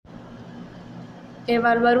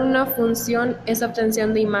Evaluar una función es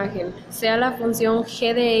obtención de imagen. Sea la función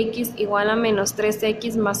g de x igual a menos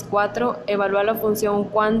 3x más 4, evalúa la función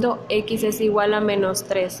cuando x es igual a menos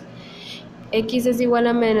 3. X es igual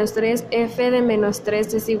a menos 3, f de menos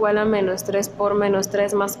 3 es igual a menos 3 por menos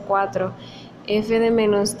 3 más 4. F de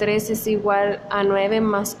menos 3 es igual a 9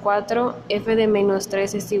 más 4, f de menos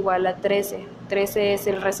 3 es igual a 13. 13 es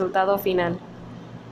el resultado final.